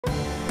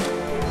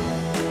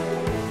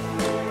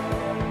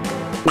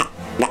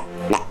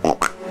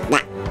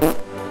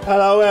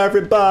Hello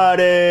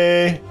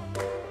everybody!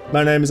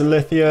 My name is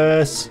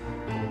Olithius,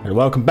 and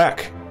welcome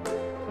back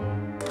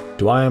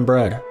to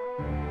iambread,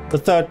 the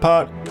third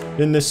part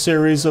in this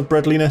series of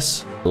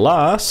breadliness.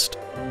 Last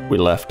we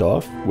left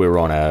off, we were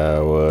on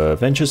our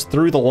adventures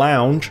through the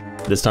lounge.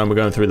 This time we're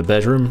going through the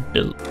bedroom.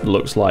 It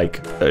looks like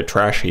a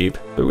trash heap,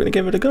 but we're gonna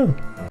give it a go.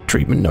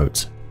 Treatment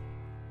notes.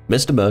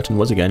 Mr. Merton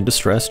was again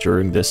distressed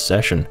during this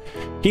session.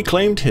 He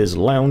claimed his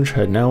lounge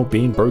had now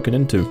been broken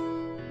into.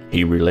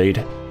 He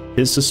relayed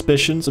his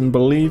suspicions and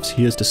believes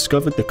he has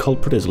discovered the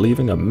culprit is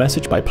leaving a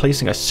message by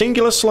placing a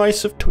singular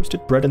slice of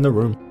toasted bread in the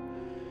room.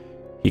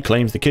 He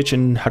claims the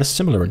kitchen had a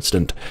similar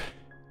incident,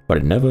 but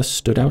it never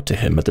stood out to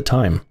him at the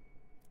time.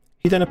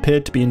 He then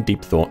appeared to be in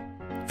deep thought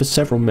for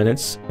several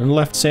minutes and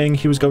left saying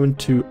he was going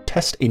to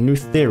test a new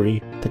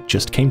theory that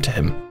just came to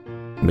him.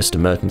 Mr.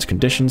 Merton's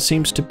condition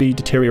seems to be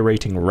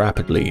deteriorating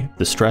rapidly.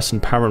 The stress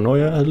and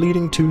paranoia are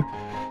leading to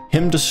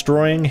him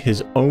destroying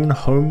his own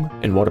home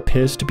in what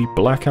appears to be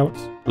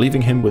blackouts,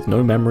 leaving him with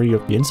no memory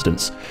of the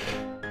incidents.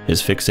 His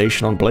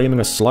fixation on blaming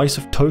a slice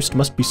of toast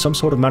must be some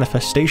sort of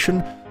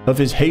manifestation of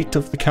his hate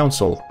of the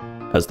council,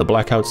 as the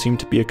blackouts seem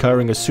to be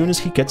occurring as soon as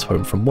he gets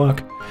home from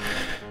work.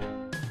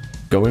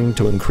 Going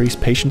to increase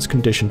patient's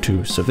condition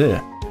to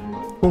severe,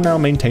 will now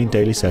maintain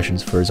daily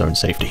sessions for his own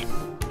safety.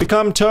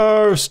 Become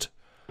toast!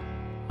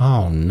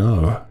 Oh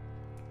no.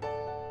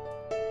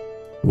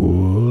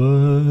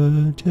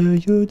 What are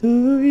you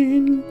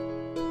doing?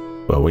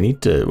 Well, we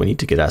need to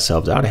get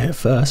ourselves out of here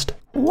first.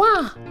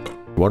 Wah!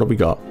 What do we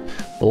got?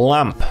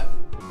 Lamp.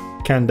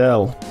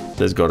 Candle.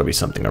 There's got to be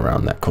something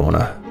around that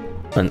corner.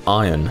 An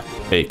iron.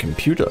 A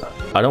computer.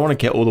 I don't want to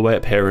get all the way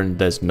up here and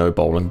there's no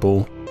bowling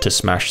ball to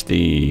smash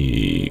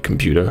the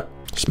computer.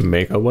 Just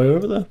make our way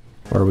over there.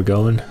 Where are we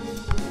going?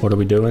 What are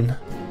we doing?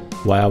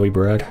 Why are we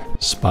bread?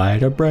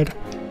 Spider bread?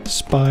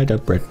 Spider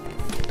bread.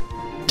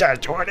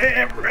 That's what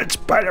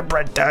spider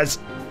bread does.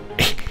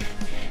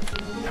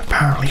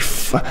 Apparently,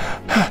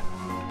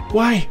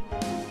 why?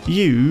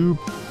 You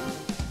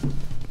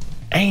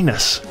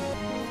anus.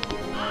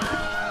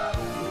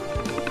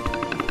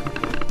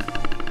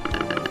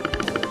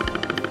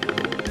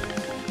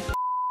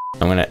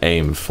 I'm gonna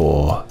aim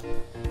for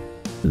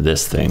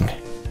this thing.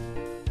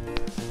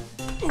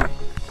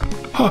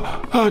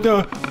 Oh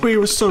no, we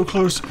were so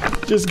close.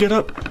 Just get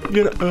up,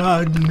 get up.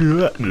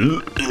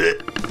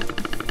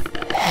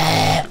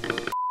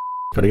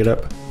 Gotta get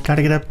up,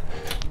 gotta get up.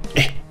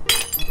 We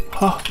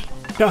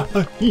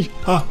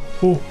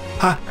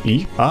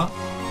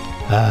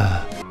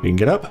can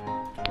get up.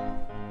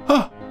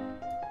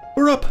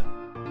 We're up.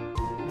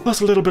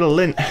 Lost a little bit of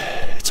lint.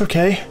 It's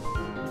okay.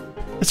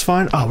 It's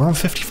fine. Oh, we're on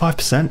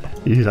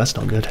 55%. Ew, that's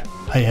not good.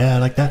 Oh yeah, I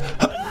like that.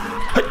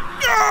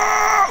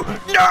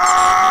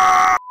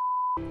 No!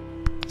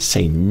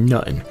 Say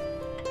nothing.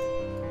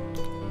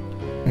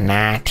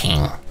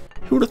 Nothing.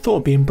 Who would have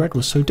thought being bred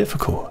was so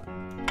difficult?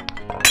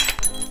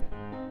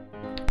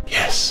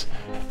 Yes.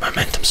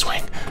 Momentum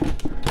swing.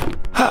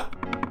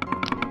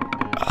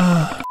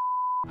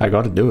 I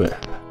gotta do it.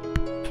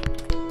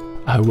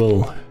 I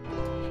will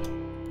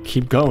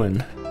keep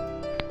going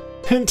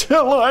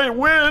until I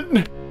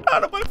win.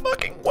 Out of my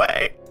fucking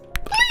way.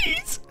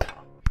 Please.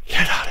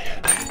 Get out of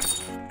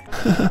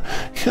here.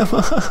 Come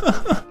on.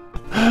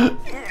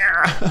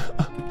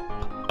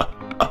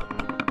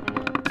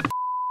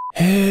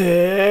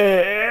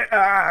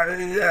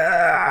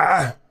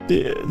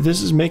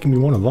 This is making me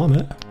want to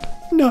vomit.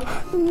 No,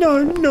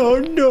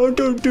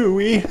 don't do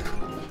it.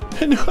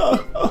 No.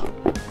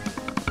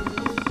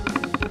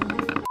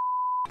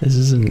 This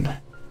isn't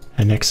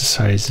an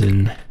exercise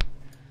in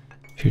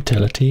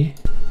futility.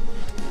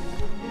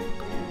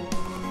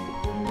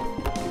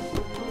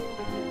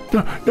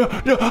 No.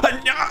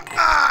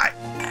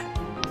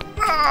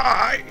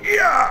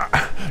 Yeah.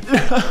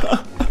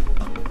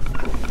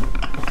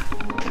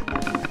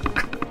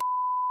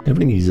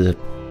 Nobody needs a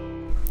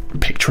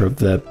picture of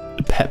the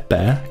pet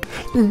bear.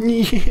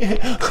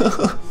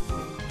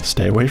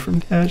 Stay away from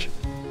the edge.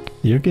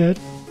 You're good.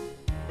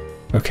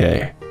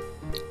 Okay.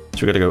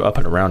 So we gotta go up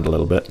and around a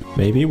little bit.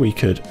 Maybe we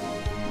could...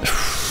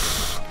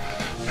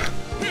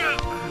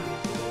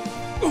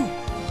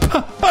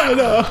 Oh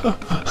no!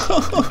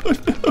 Oh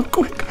no!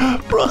 Quick!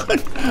 Run!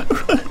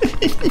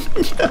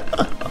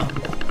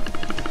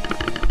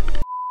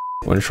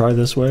 Wanna try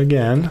this way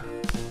again?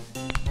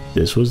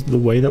 This was the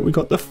way that we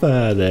got the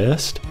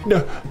furthest.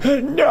 No!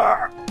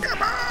 No!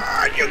 Come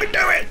on! You can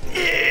do it!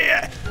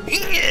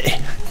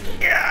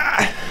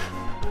 Yeah!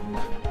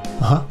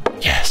 Uh-huh.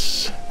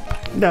 Yes!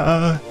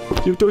 No!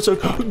 You're doing so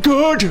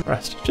good!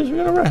 Rest. We're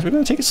gonna rest. We're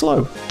gonna take it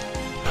slow.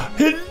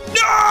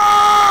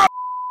 No!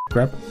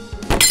 Grab.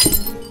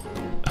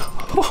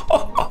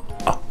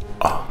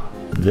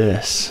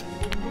 This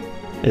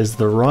is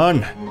the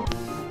run.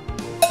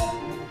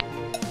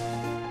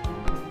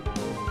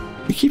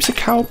 Who keeps a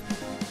cow?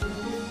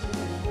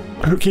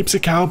 Who keeps a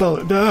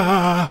cowbell?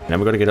 Now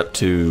we've got to get up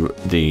to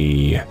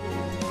the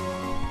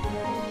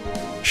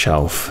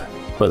shelf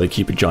where they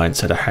keep a giant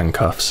set of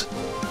handcuffs.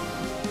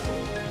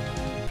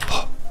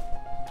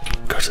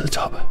 Go to the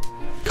top.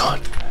 Go on.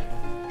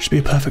 Should be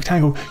a perfect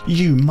angle.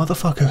 You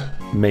motherfucker.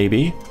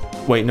 Maybe.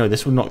 Wait, no,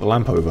 this would knock the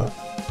lamp over.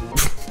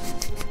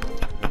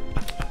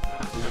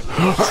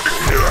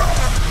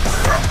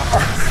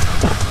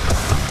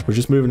 We're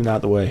just moving it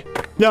out the way.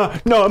 No,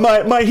 no,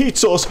 my heat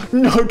source.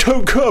 No,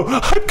 don't go.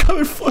 I'm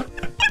coming for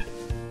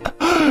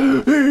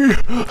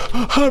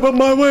I'm on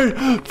my way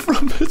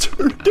from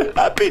misery to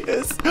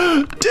happiness.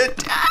 To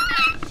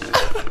die.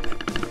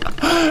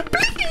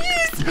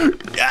 Please.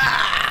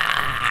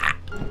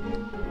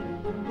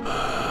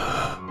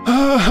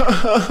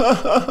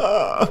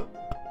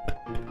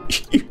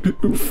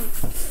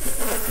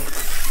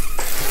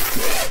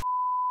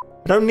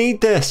 I don't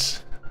need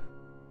this.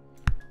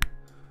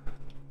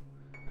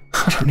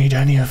 I don't need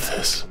any of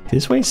this.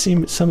 This way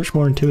seems so much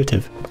more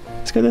intuitive.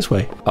 Let's go this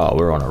way. Oh,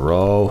 we're on a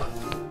roll.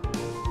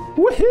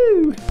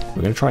 Woohoo!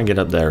 We're gonna try and get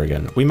up there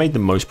again. We made the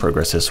most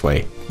progress this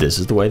way. This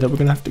is the way that we're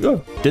gonna have to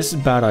go. This is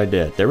a bad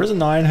idea. There is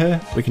an iron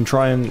here. We can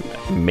try and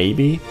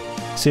maybe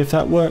see if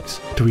that works.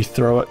 Do we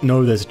throw it?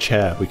 No, there's a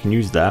chair. We can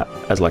use that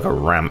as like a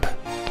ramp.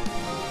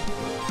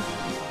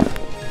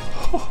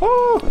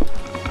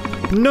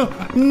 No,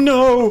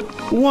 no!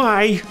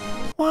 Why?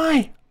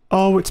 Why?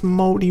 Oh, it's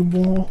moldy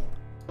wall.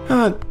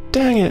 Ah,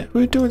 dang it.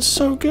 We're doing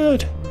so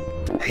good.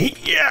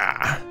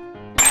 Yeah!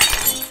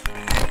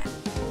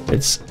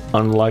 It's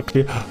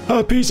unlikely.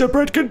 A piece of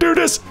bread can do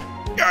this!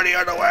 Get the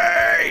other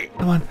way!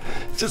 Come on.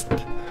 Just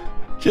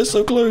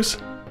so close.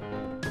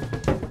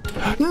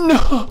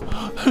 No!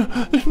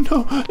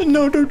 No,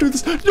 no, don't do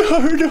this. No,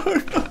 no,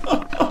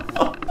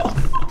 no.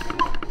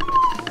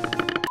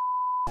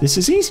 This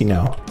is easy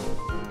now.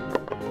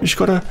 We just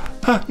gotta...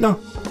 Ah, no.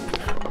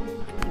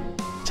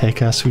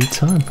 Take our sweet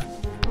time.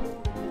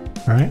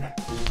 Alright?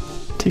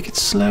 Take it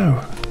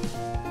slow.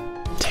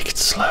 Take it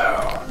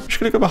slow. Just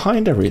gotta go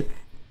behind everything.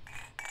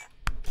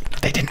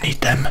 They didn't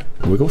need them.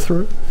 Wiggle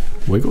through.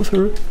 Wiggle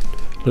through.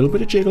 A little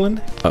bit of jiggling.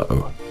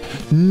 Uh-oh.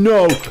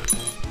 No!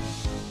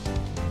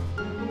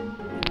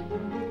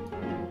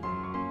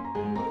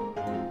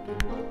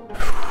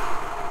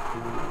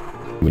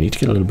 We need to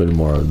get a little bit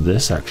more of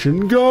this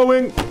action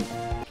going.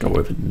 Go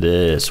over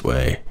this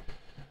way.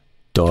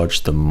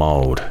 Dodge the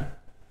mold.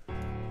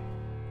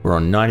 We're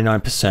on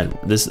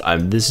 99%. This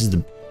is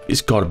the...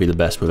 It's got to be the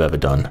best we've ever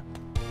done.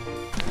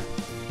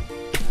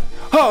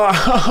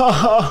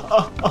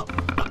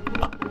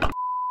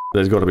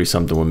 There's got to be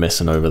something we're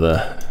missing over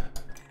there.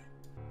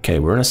 Okay,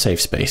 we're in a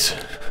safe space.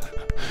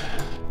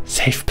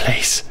 Safe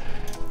place.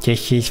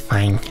 This is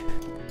fine.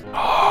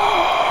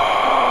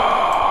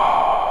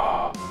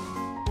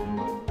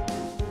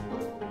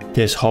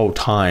 This whole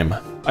time,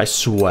 I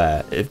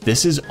swear, if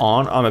this is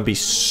on, I'm gonna be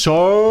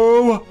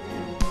so...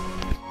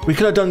 We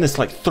could have done this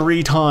like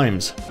 3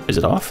 times. Is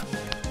it off?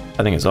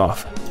 I think it's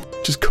off.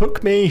 Just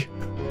cook me.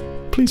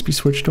 Please be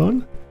switched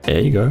on.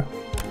 There you go.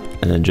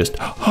 And then just...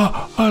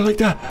 Oh, I like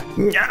that.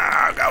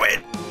 No, go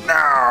in.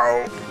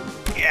 No.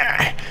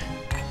 Yeah.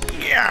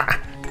 Yeah.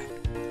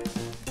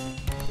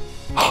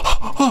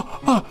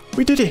 Oh,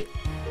 we did it.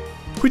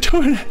 We're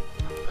doing it.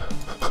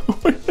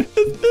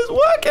 It's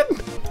working.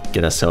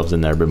 Get ourselves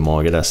in there a bit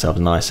more. Get ourselves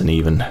nice and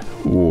even.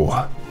 Ooh,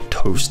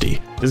 toasty.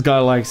 This guy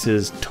likes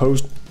his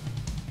toast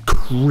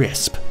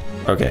crisp.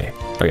 Okay.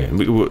 Okay.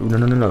 No.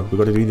 We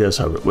got to do the other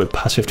side. We're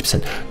past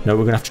 50%. No,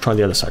 we're gonna have to try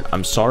the other side.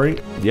 I'm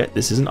sorry. Yeah,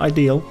 this isn't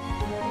ideal,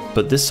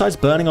 but this side's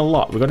burning a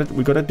lot. We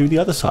gotta do the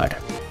other side.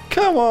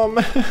 Come on,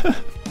 man.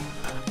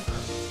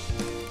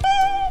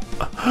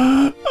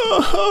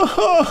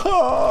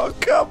 Oh,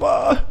 come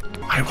on.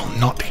 I will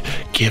not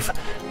give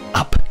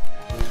up.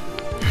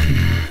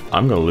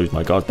 I'm gonna lose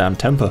my goddamn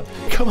temper.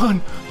 Come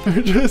on,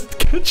 just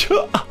get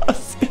your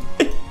ass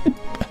in.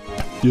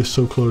 You're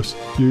so close.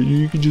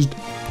 You can just...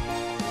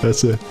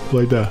 That's it,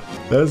 like that.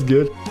 That's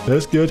good.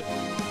 That's good.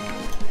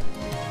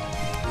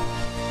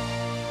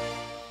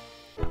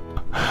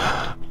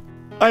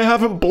 I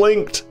haven't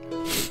blinked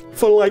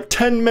for like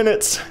 10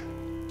 minutes.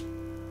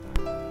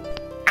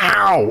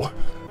 Ow!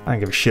 I don't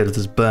give a shit if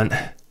it's burnt.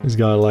 This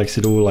guy likes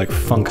it all like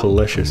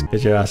funkalicious.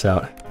 Get your ass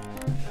out. Are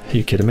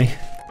you kidding me?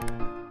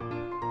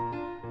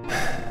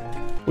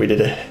 We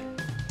did it.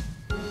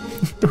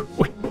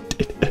 We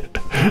did it.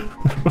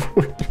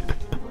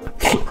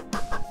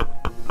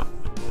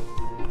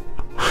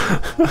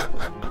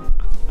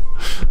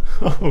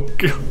 Oh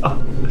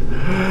god.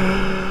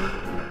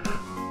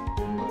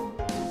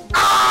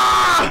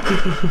 Ah!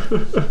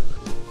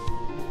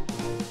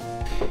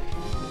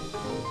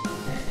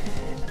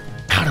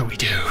 How do we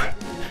do?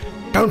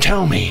 Don't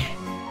tell me.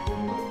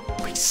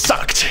 We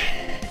sucked.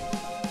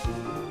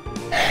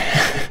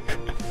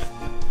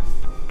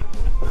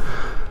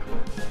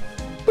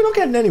 We're not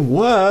getting any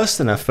worse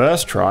than our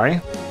first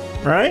try,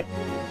 right?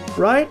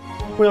 Right?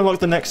 We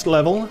unlocked the next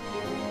level,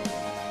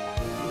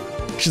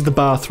 which is the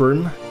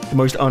bathroom, the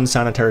most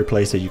unsanitary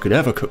place that you could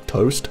ever cook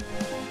toast.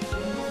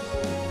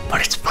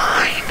 But it's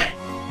fine.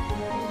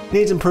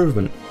 Needs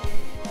improvement.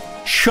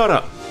 Shut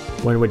up.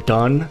 When we're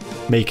done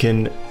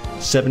making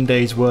 7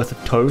 days worth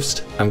of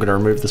toast, I'm gonna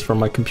remove this from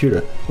my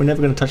computer. We're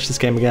never gonna touch this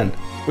game again.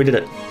 We did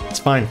it. It's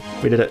fine.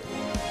 We did it.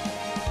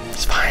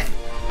 It's fine.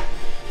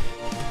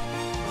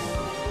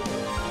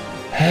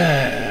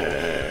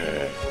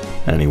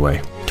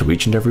 Anyway, to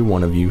each and every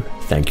one of you,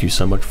 thank you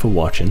so much for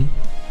watching.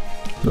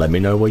 Let me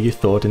know what you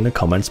thought in the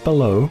comments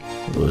below.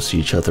 We'll see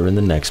each other in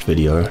the next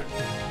video.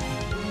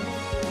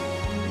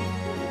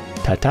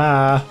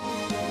 Ta-ta!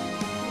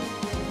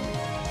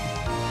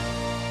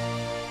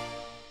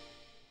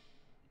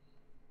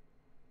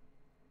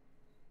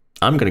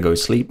 I'm gonna go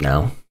sleep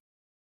now.